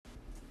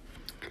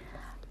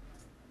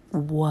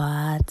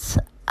What's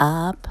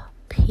up,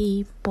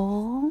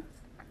 people?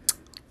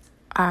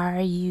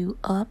 Are you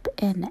up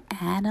and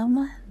at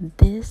 'em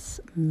this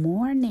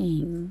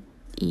morning,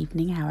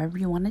 evening, however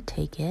you want to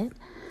take it?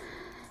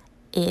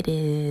 It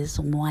is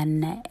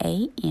 1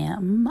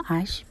 a.m.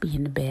 I should be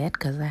in bed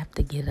because I have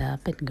to get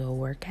up and go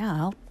work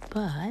out,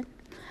 but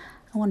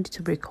I wanted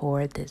to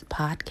record this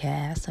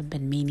podcast. I've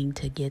been meaning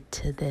to get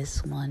to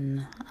this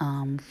one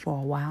for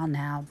a while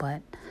now,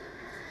 but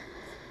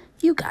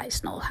you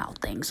guys know how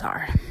things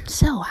are.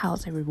 So,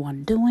 how's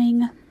everyone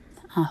doing?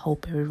 I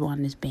hope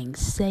everyone is being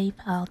safe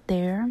out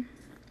there.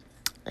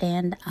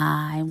 And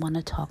I want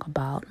to talk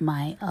about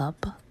my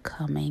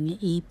upcoming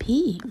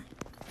EP.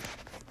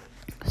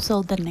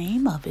 So, the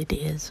name of it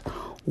is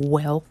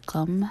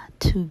Welcome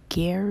to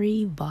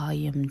Gary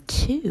Volume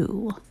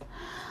 2.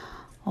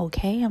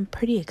 Okay, I'm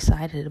pretty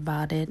excited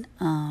about it.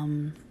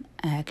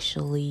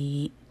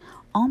 Actually,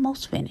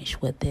 almost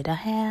finished with it. I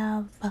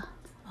have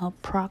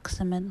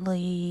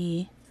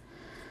approximately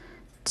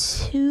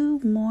 2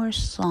 more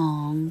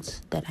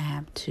songs that I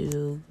have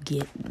to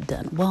get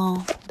done.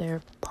 Well,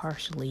 they're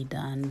partially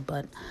done,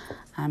 but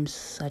I'm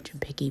such a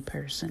picky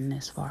person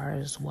as far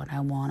as what I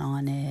want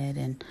on it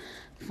and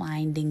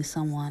finding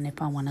someone if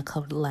I want to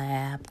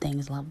collab,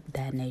 things like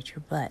that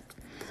nature. But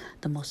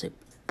the most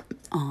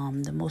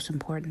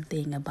important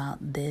thing about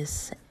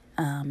this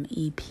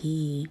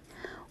EP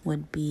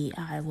would be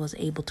I was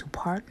able to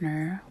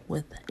partner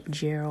with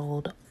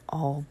Gerald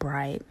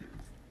Albright.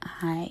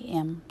 I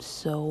am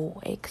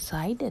so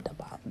excited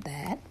about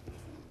that.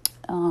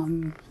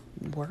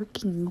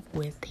 Working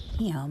with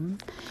him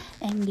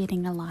and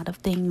getting a lot of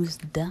things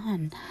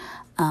done.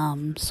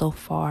 So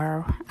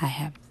far, I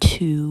have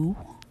 2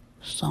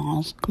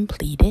 songs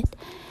completed,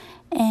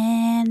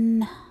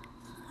 and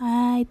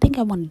I think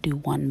I want to do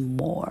one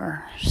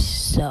more.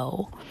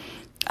 So,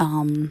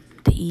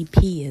 the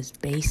EP is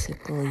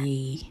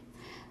basically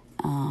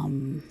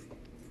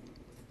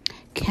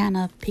kind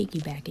of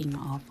piggybacking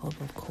off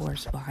of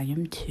course,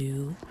 Volume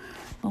 2.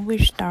 But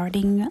we're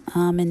starting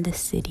in the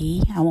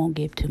city. I won't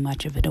give too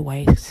much of it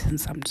away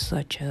since I'm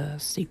such a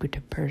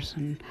secretive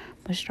person.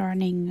 But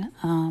starting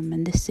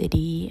in the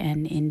city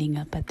and ending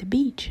up at the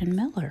beach in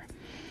Miller.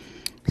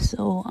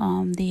 So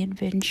the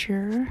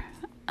adventure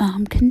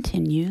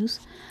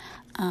continues.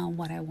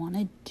 What I want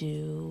to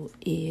do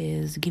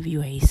is give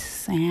you a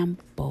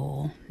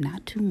sample,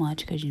 not too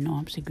much because you know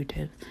I'm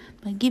secretive,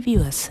 but give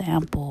you a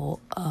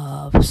sample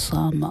of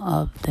some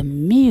of the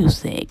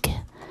music.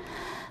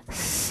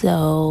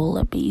 So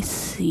let me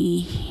see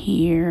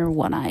here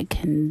what I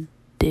can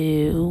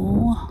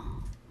do.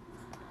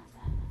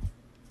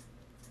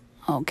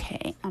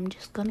 Okay, I'm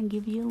just going to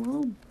give you a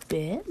little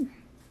bit.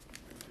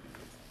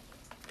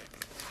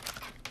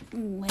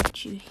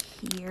 Let you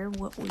hear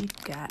what we've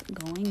got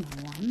going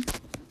on.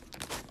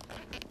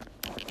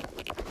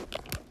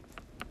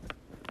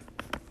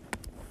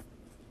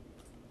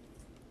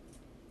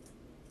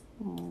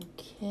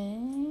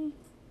 Okay.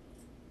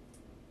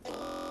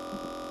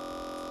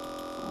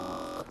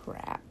 Oh,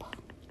 crap.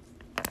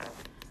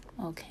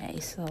 Okay,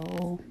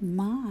 so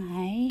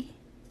my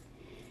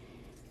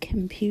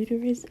computer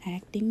is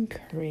acting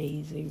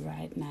crazy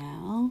right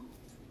now,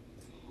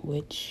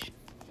 which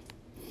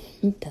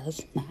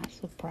does not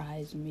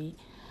surprise me.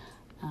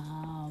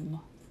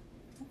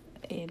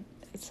 It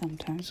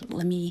sometimes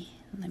let me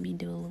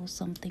do a little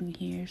something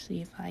here,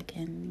 see if I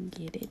can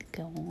get it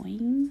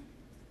going.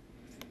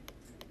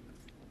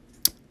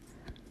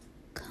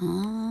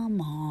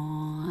 Come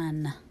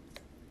on.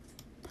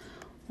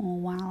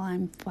 While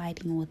I'm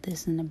fighting with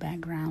this in the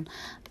background,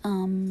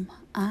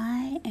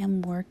 I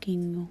am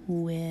working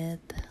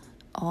with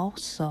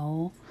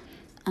also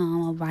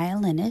a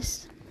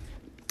violinist.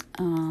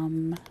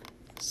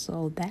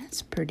 So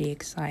that's pretty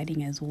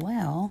exciting as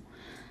well.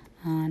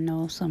 I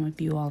know some of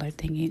you all are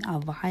thinking, a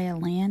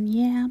violin?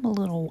 Yeah, I'm a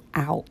little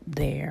out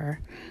there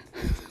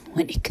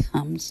when it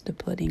comes to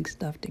putting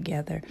stuff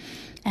together.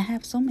 I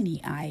have so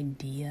many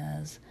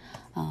ideas,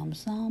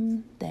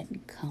 some that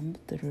come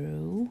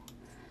through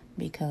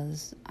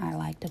because I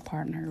like to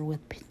partner with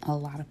a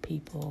lot of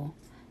people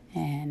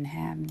and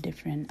have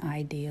different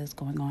ideas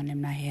going on in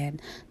my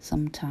head.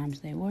 Sometimes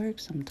they work,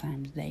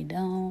 sometimes they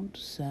don't.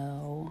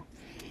 So,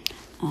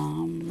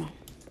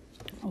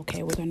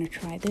 okay, we're going to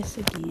try this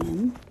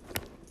again.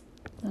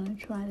 I'm going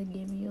to try to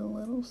give you a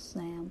little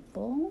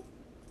sample,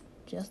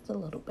 just a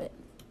little bit.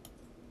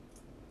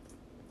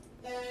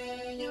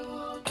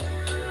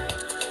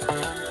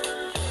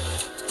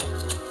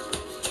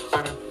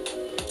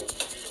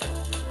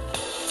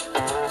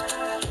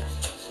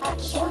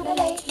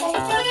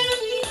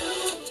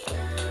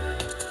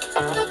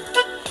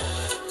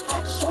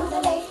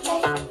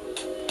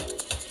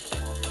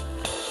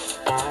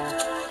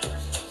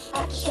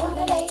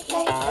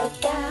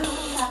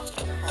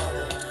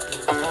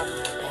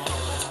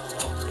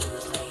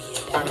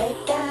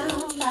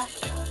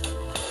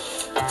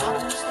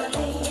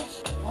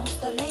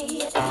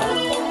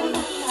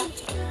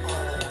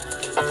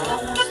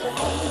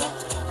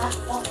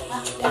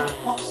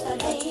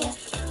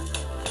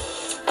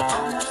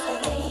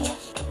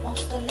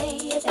 Wants to lay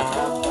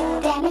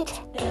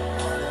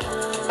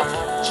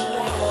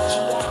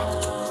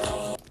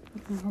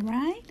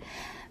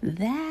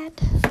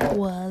that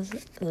was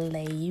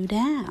Lay You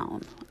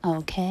Down,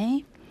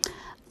 okay?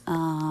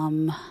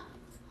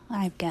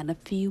 I've got a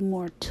few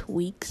more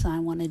tweaks I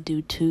want to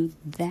do to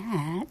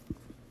that.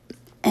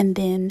 And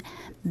then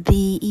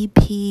the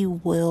EP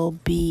will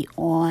be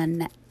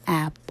on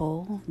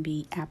Apple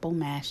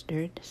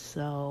mastered.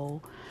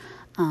 So,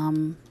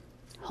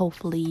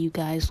 hopefully you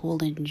guys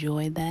will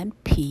enjoy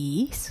that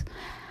piece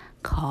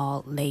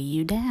called Lay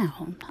You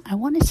Down. I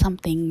wanted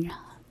something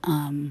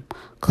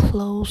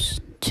close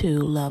to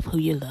Love Who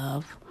You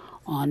Love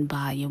on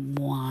volume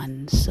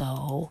 1.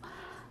 So,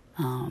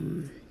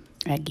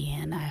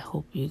 again, I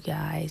hope you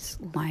guys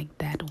like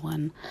that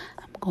one.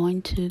 I'm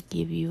going to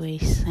give you a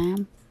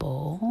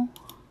sample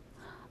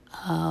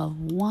of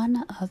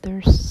one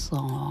other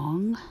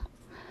song.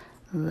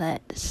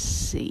 Let's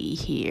see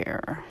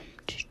here.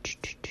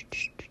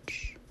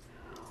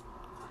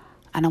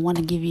 I don't want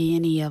to give you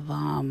any of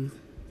the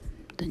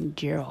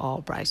Gerald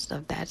Albright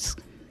stuff.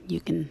 You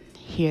can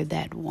hear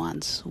that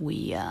once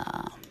we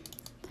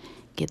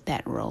get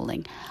that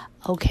rolling.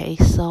 Okay,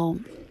 so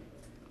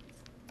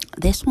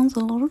this one's a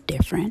little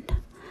different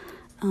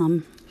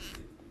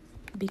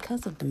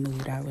because of the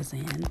mood I was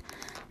in,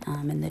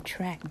 and the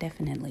track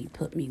definitely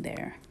put me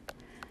there.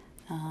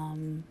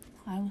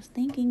 I was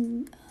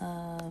thinking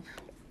of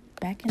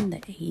back in the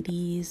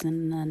 80s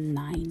and the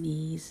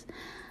 90s,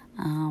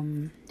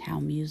 how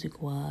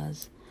music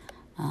was,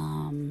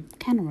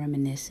 kind of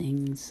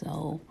reminiscing.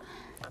 So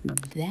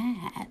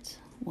that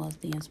was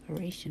the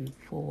inspiration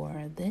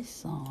for this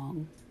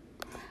song.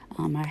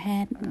 I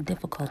had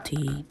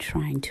difficulty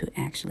trying to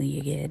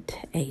actually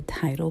get a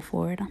title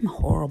for it. I'm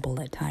horrible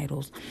at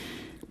titles,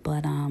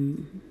 but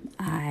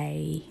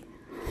I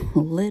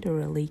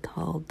literally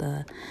called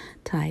the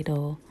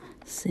title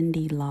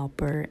Cyndi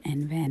Lauper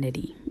and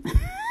Vanity,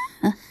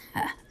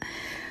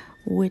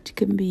 which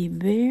can be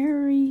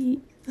very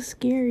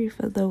scary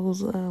for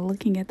those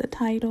looking at the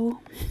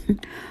title.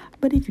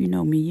 But if you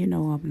know me, you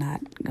know I'm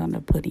not going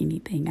to put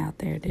anything out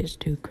there that's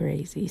too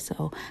crazy.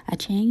 So I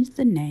changed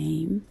the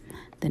name.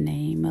 The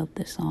name of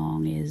the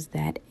song is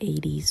That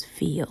 80s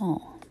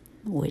Feel,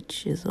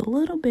 which is a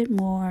little bit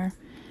more,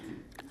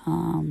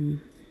 I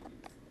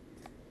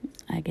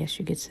guess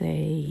you could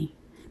say,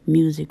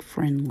 music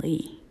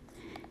friendly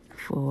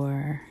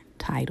for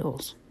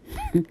titles.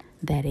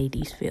 That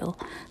 80s Feel.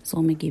 So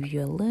I'm going to give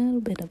you a little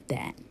bit of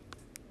that.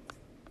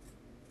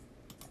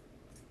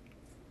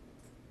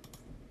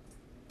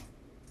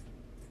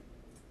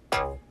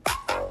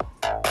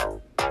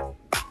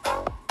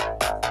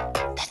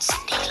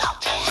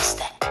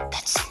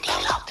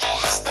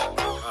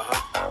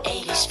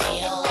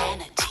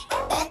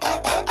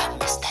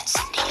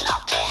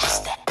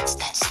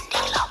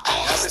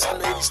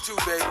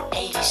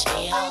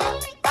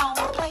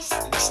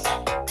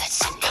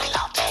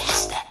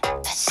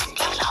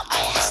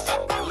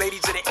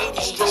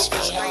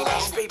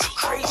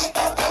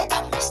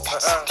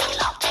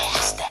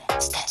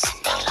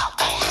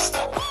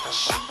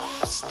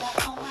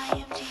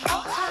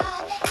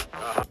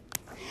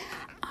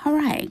 All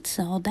right,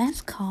 so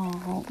that's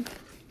called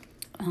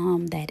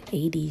That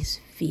 80s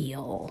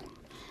Feel.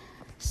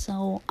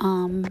 So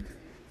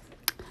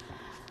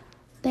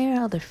there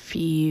are other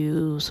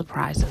few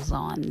surprises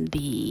on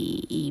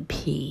the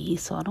EP,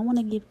 so I don't want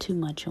to give too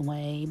much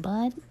away,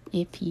 but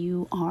if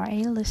you are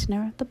a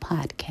listener of the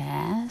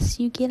podcast,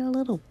 you get a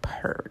little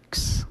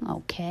perks,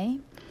 okay?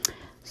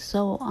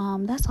 So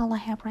that's all I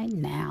have right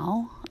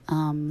now.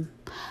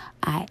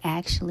 I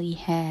actually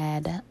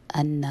had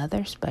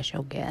another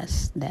special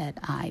guest that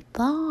I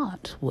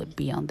thought would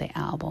be on the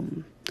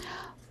album,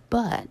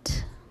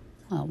 but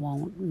I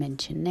won't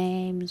mention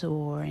names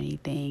or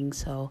anything,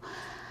 so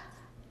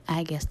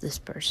I guess this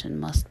person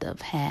must have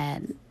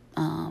had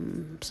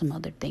some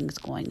other things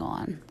going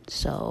on.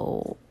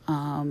 So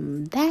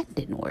that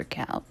didn't work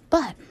out,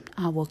 but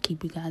I will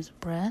keep you guys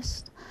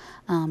abreast.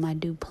 I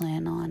do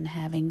plan on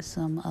having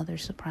some other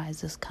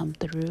surprises come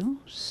through,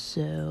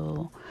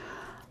 so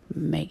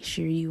make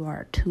sure you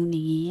are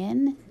tuning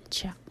in,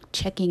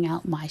 checking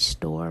out my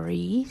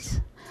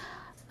stories.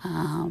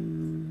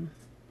 And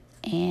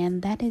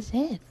that is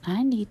it.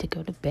 I need to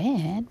go to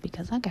bed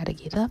because I got to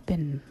get up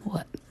in,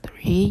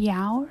 3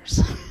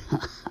 hours?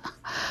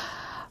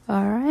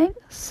 All right.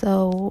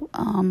 So,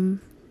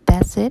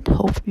 that's it.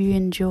 Hope you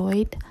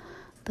enjoyed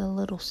the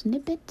little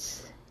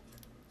snippets.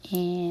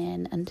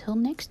 And until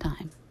next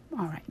time.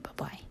 All right.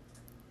 Bye-bye.